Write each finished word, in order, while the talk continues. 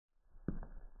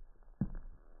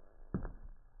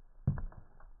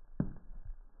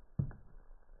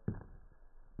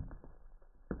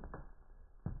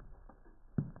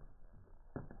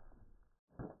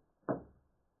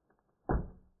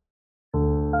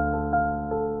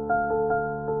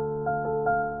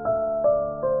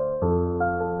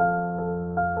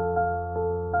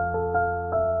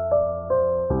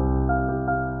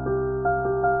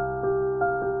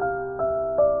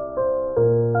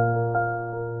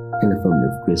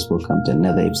Grace. Welcome to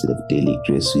another episode of Daily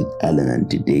Grace with Alan,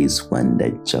 and today's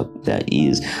wonder chapter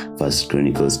is First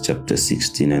Chronicles chapter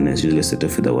 16. And as usual, let's start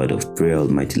off with a word of prayer.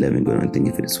 Almighty loving God, I thank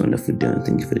you for this wonderful day, and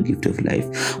thank you for the gift of life.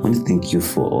 I want to thank you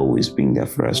for always being there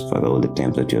for us, Father, all the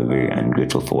times that you're very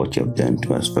ungrateful for what you have done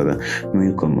to us, Father. May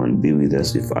you come and be with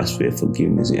us. We've asked for your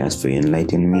forgiveness, we ask for your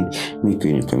enlightenment. May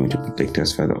you come to protect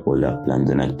us, Father. All our plans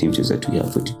and activities that we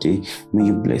have for today, may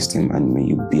you bless them and may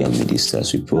you be amidst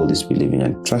us. We pray all this believing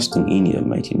and trusting in your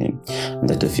mighty name, and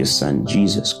that of your Son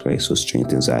Jesus Christ, who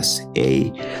strengthens us.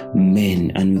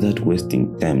 Amen. And without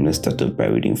wasting time, let's start off by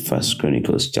reading First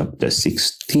Chronicles chapter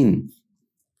 16.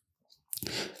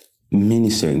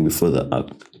 Ministering before the ark.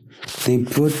 They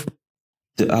brought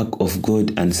the ark of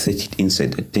God and set it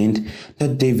inside the tent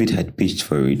that David had pitched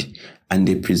for it, and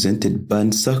they presented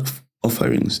burnt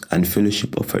offerings and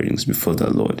fellowship offerings before the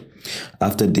Lord.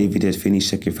 After David had finished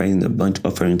sacrificing the burnt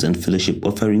offerings and fellowship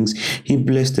offerings, he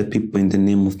blessed the people in the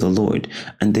name of the Lord,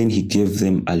 and then he gave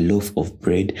them a loaf of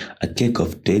bread, a cake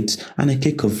of dates, and a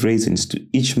cake of raisins to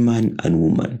each man and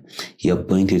woman. He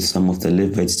appointed some of the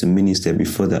Levites to minister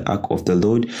before the ark of the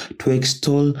Lord, to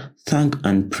extol, thank,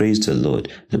 and praise the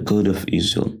Lord, the God of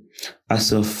Israel.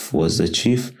 Asaph was the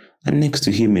chief, and next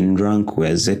to him in rank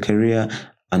were Zechariah,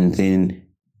 and then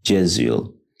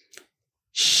Jeziel,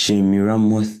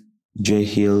 Shemiramoth,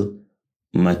 Jehiel,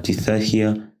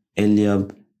 Mattithiah,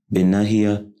 Eliab,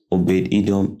 Benahiah,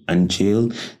 Obed-Edom, and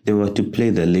Jael. They were to play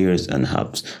the lyres and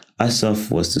harps.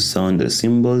 Asaph was to sound the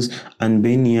cymbals, and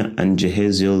Benaiah and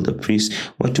Jehaziel the priest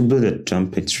were to blow the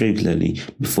trumpets regularly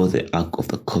before the ark of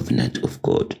the covenant of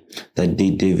God. That day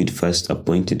David first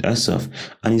appointed Asaph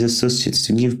and his associates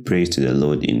to give praise to the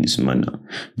Lord in this manner.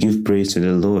 Give praise to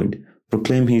the Lord.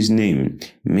 Proclaim his name,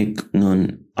 make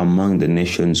known among the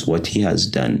nations what he has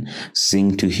done.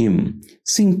 Sing to him,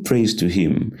 sing praise to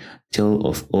him, tell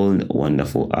of all the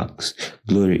wonderful acts.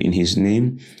 Glory in his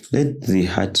name. Let the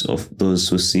hearts of those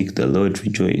who seek the Lord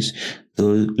rejoice.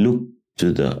 Those look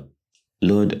to the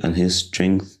Lord and his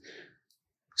strength.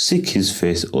 Seek his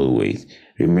face always.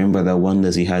 Remember the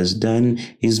wonders he has done,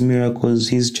 his miracles,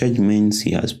 his judgments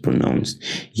he has pronounced.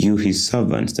 You, his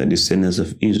servants, the descendants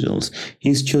of Israel,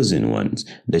 his chosen ones,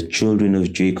 the children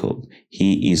of Jacob.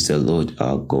 He is the Lord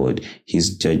our God.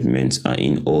 His judgments are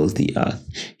in all the earth.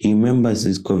 He remembers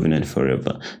his covenant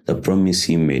forever, the promise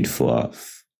he made for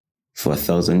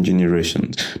 1,000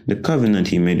 generations, the covenant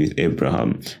he made with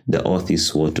Abraham, the oath he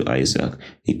swore to Isaac.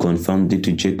 He confirmed it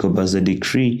to Jacob as a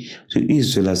decree, to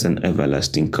Israel as an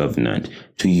everlasting covenant.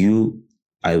 To you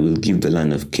I will give the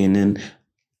land of Canaan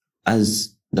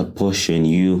as the portion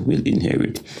you will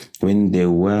inherit, when there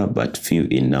were but few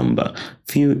in number,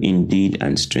 few indeed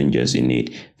and strangers in it.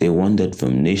 They wandered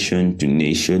from nation to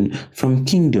nation, from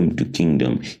kingdom to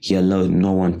kingdom. He allowed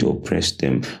no one to oppress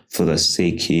them. For the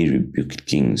sake he rebuked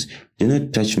kings. Do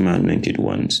not touch my anointed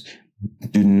ones.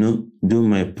 Do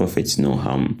my prophets no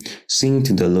harm. Sing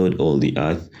to the Lord all the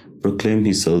earth. Proclaim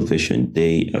his salvation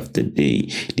day after day.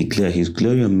 Declare his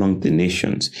glory among the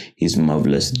nations, his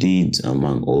marvelous deeds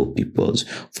among all peoples.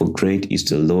 For great is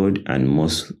the Lord and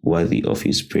most worthy of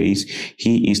his praise.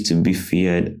 He is to be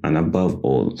feared and above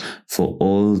all. For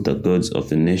all the gods of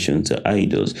the nations are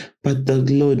idols, but the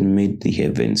Lord made the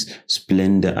heavens.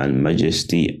 Splendor and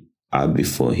majesty are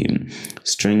before him.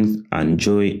 Strength and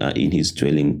joy are in his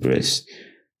dwelling place.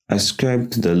 Ascribe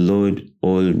to the Lord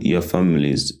all your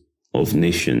families of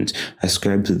nations.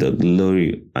 Ascribe to the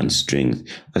glory and strength.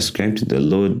 Ascribe to the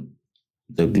Lord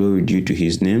the glory due to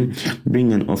his name.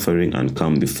 Bring an offering and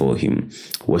come before him.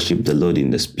 Worship the Lord in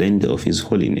the splendor of his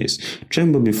holiness.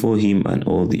 Tremble before him and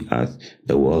all the earth.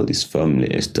 The world is firmly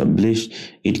established.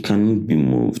 It cannot be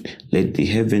moved. Let the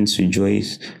heavens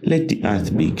rejoice. Let the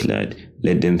earth be glad.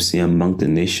 Let them say among the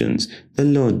nations, the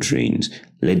Lord reigns.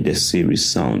 Let the sea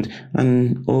resound,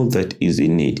 and all that is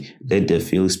in it. Let the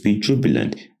fields be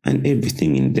jubilant, and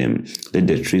everything in them. Let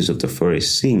the trees of the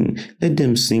forest sing. Let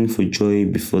them sing for joy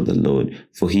before the Lord,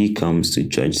 for he comes to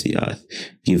judge the earth.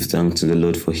 Give thanks to the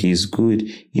Lord, for he is good.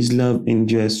 His love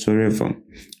endures forever.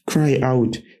 Cry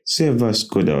out, save us,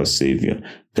 God our Savior.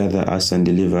 Gather us and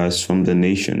deliver us from the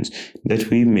nations, that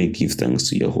we may give thanks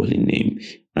to your holy name,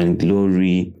 and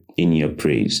glory in your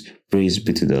praise. Praise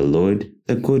be to the Lord,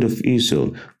 the God of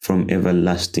Israel, from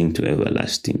everlasting to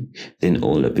everlasting. Then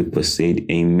all the people said,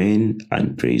 Amen,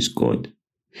 and praise God.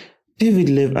 David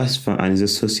left Asaph and his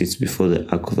associates before the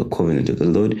ark of the covenant of the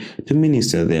Lord to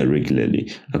minister there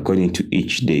regularly, according to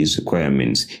each day's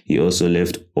requirements. He also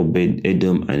left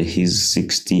Obed-Edom and his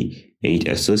 68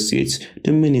 associates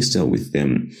to minister with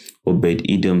them.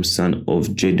 Obed-Edom, son of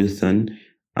Jeduthun,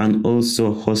 and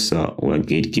also Hosa were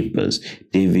gatekeepers.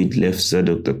 David left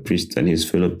Zadok the priest and his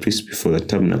fellow priests before the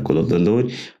tabernacle of the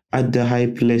Lord at the high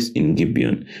place in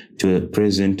Gibeon to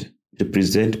present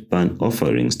burnt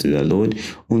offerings to the Lord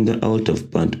on the altar of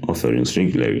burnt offerings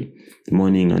regularly,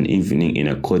 morning and evening, in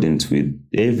accordance with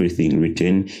everything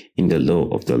written in the law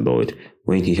of the Lord.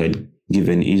 When he had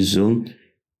given Israel,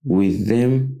 with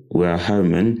them were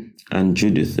Heman and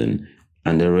Jeduthun,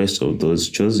 and the rest of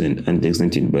those chosen and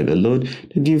designated by the Lord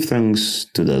to give thanks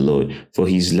to the Lord, for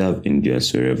his love endures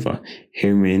forever.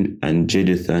 Heman and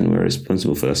Jeduthun were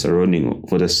responsible for the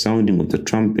sounding of the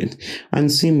trumpet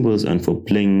and cymbals, and for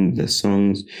playing the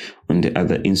songs on the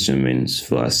other instruments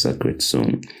for a sacred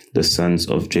song. The sons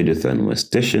of Jeduthun were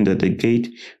stationed at the gate.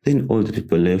 Then all the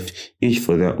people left, each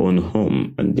for their own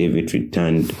home, and David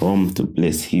returned home to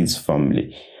bless his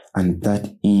family. And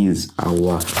that is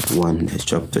our Wonder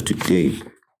chapter today.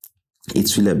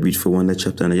 It's really a beautiful Wonder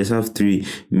chapter, and I just have 3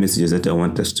 messages that I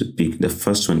want us to pick. The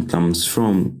first one comes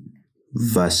from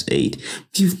verse 8.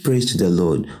 Give praise to the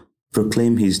Lord,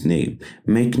 proclaim his name,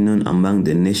 make known among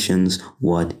the nations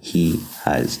what he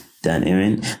has done.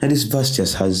 Amen. Now this verse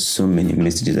just has so many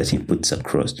messages that he puts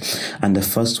across. And the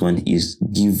first one is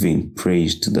giving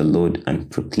praise to the Lord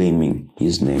and proclaiming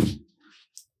his name.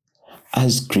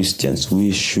 As Christians,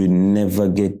 we should never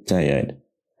get tired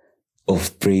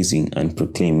of praising and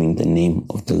proclaiming the name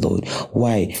of the Lord.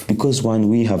 Why? Because one,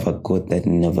 we have a God that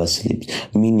never sleeps,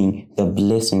 meaning the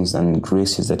blessings and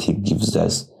graces that he gives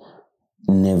us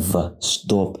never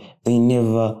stop. They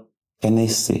never,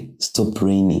 stop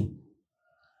raining.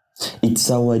 It's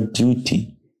our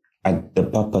duty at the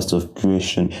purpose of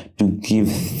creation to give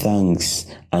thanks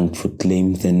and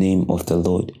proclaim the name of the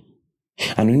Lord.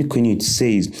 And when it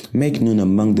says, make known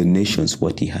among the nations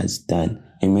what he has done.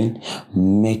 Amen.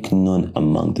 Make known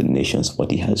among the nations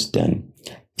what he has done.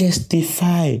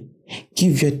 Testify.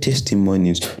 Give your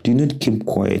testimonies. Do not keep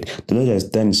quiet. The Lord has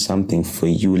done something for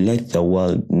you. Let the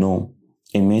world know.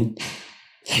 Amen.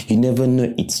 You never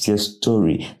know, it's your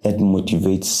story that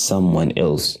motivates someone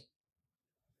else.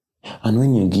 And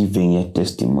when you're giving your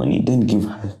testimony, don't give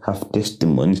half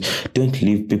testimonies. Don't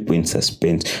leave people in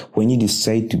suspense. When you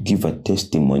decide to give a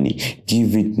testimony,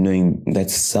 give it knowing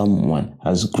that someone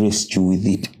has graced you with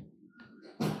it.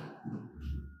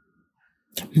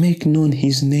 Make known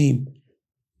his name.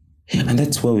 And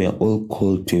that's why we are all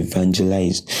called to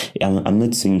evangelize. I'm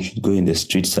not saying you should go in the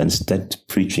streets and start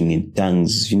preaching in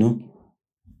tongues,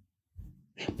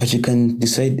 But you can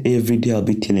decide every day I'll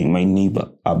be telling my neighbor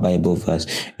a Bible verse.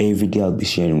 Every day I'll be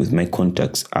sharing with my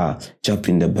contacts a chapter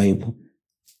in the Bible.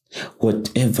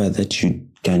 Whatever that you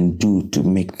can do to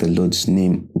make the Lord's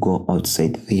name go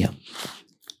outside there,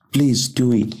 please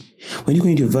do it. When you go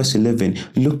into verse 11,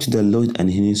 look to the Lord and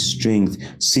in his strength.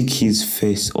 Seek his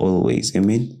face always.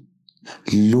 Amen.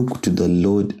 Look to the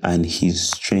Lord and his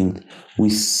strength. We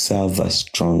serve a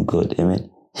strong God. Amen.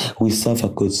 We serve a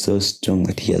God so strong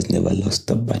that he has never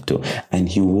lost a battle, and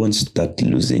he won't start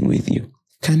losing with you.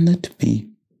 Cannot be.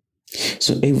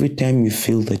 So every time you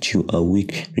feel that you are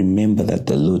weak, remember that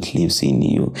the Lord lives in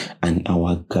you, and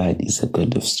our God is a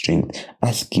God of strength.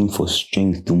 Ask him for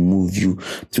strength to move you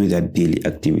through that daily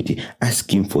activity.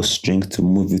 Ask him for strength to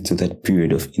move you through that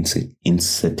period of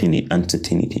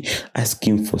uncertainty. Ask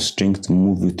him for strength to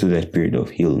move you through that period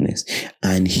of illness,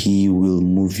 and he will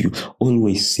move you.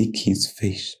 Always seek his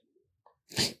face.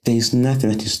 There is nothing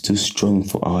that is too strong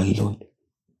for our Lord.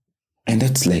 And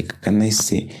that's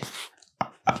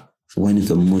one of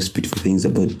the most beautiful things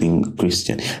about being a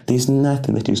Christian. There's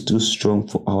nothing that is too strong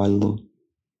for our Lord.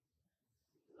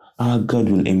 Our God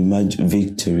will emerge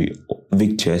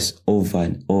victorious over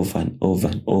and over and over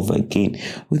and over again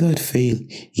without fail.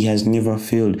 He has never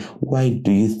failed. Why do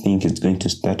you think it's going to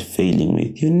start failing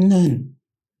with you? None.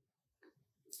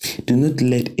 Do not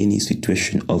let any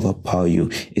situation overpower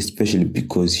you, especially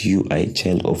because you are a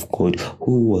child of God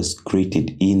who was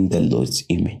created in the Lord's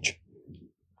image.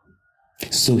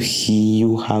 So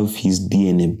you have his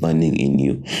DNA burning in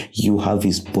you. You have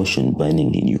his portion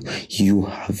burning in you. You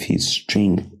have his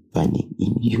strength burning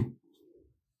in you.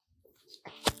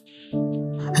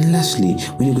 And lastly,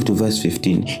 when you go to verse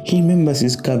 15, he remembers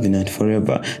his covenant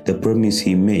forever, the promise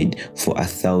he made for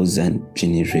 1,000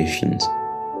 generations.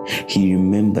 He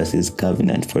remembers his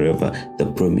covenant forever, the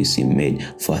promise he made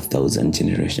for 1,000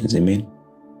 generations. Amen.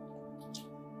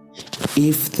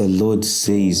 If the Lord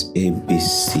says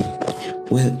ABC,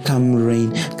 well, come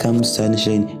rain, come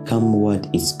sunshine, come what,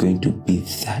 it's going to be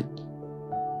that.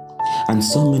 And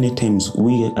so many times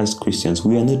we as Christians,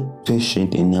 we are not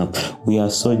patient enough. We are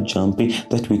so jumpy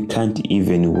that we can't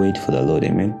even wait for the Lord.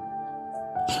 Amen.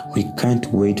 We can't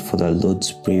wait for the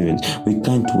Lord's presence. We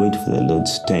can't wait for the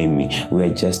Lord's timing. We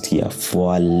are just here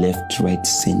for our left, right,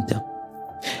 center.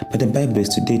 But the Bible is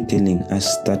today telling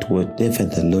us that whatever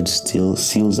the Lord still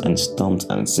seals and stamps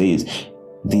and says,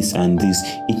 this and this,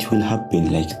 it will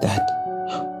happen like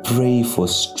that. Pray for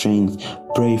strength.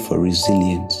 Pray for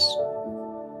resilience.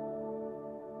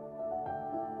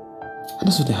 And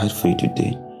that's what I had for you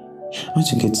today.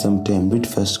 Once you get some time, read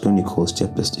 1 Chronicles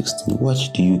chapter 16. What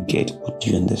do you get? What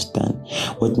do you understand?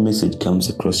 What message comes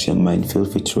across your mind? Feel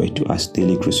free to write to us,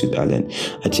 Daily Grace with Alan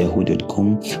at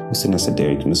yahoo.com, or send us a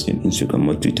direct message on Instagram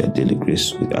or Twitter, Daily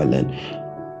Grace with Alan.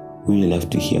 We really love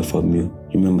to hear from you.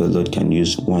 Remember, the Lord can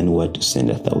use one word to send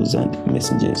 1,000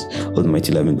 messages.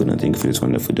 Almighty loving God, and thank you for this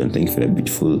wonderful day. And thank you for the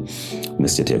beautiful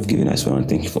message that you have given us. Father, and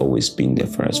thank you for always being there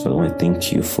for us. Father, I want to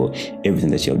thank you for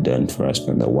everything that you have done for us,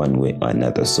 Father, one way or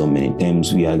another. So many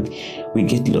times we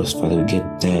get lost, Father. We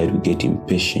get tired. We get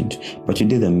impatient. But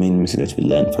today, the main message that we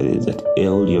learned, Father, is that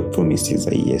all your promises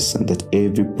are yes, and that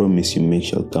every promise you make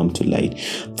shall come to light.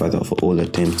 Father, for all the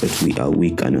times that we are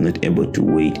weak and are not able to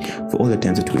wait, for all the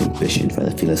times that we're impatient,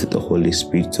 Father, fill us with the Holy Spirit.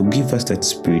 So give us that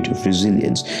spirit of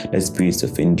resilience, that spirit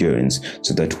of endurance,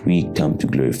 so that we come to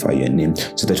glorify your name,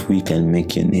 so that we can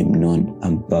make your name known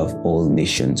above all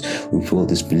nations. We feel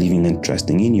this believing and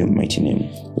trusting in your mighty name,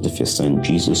 with of your Son,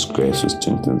 Jesus Christ, who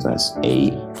strengthens us.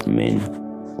 Amen.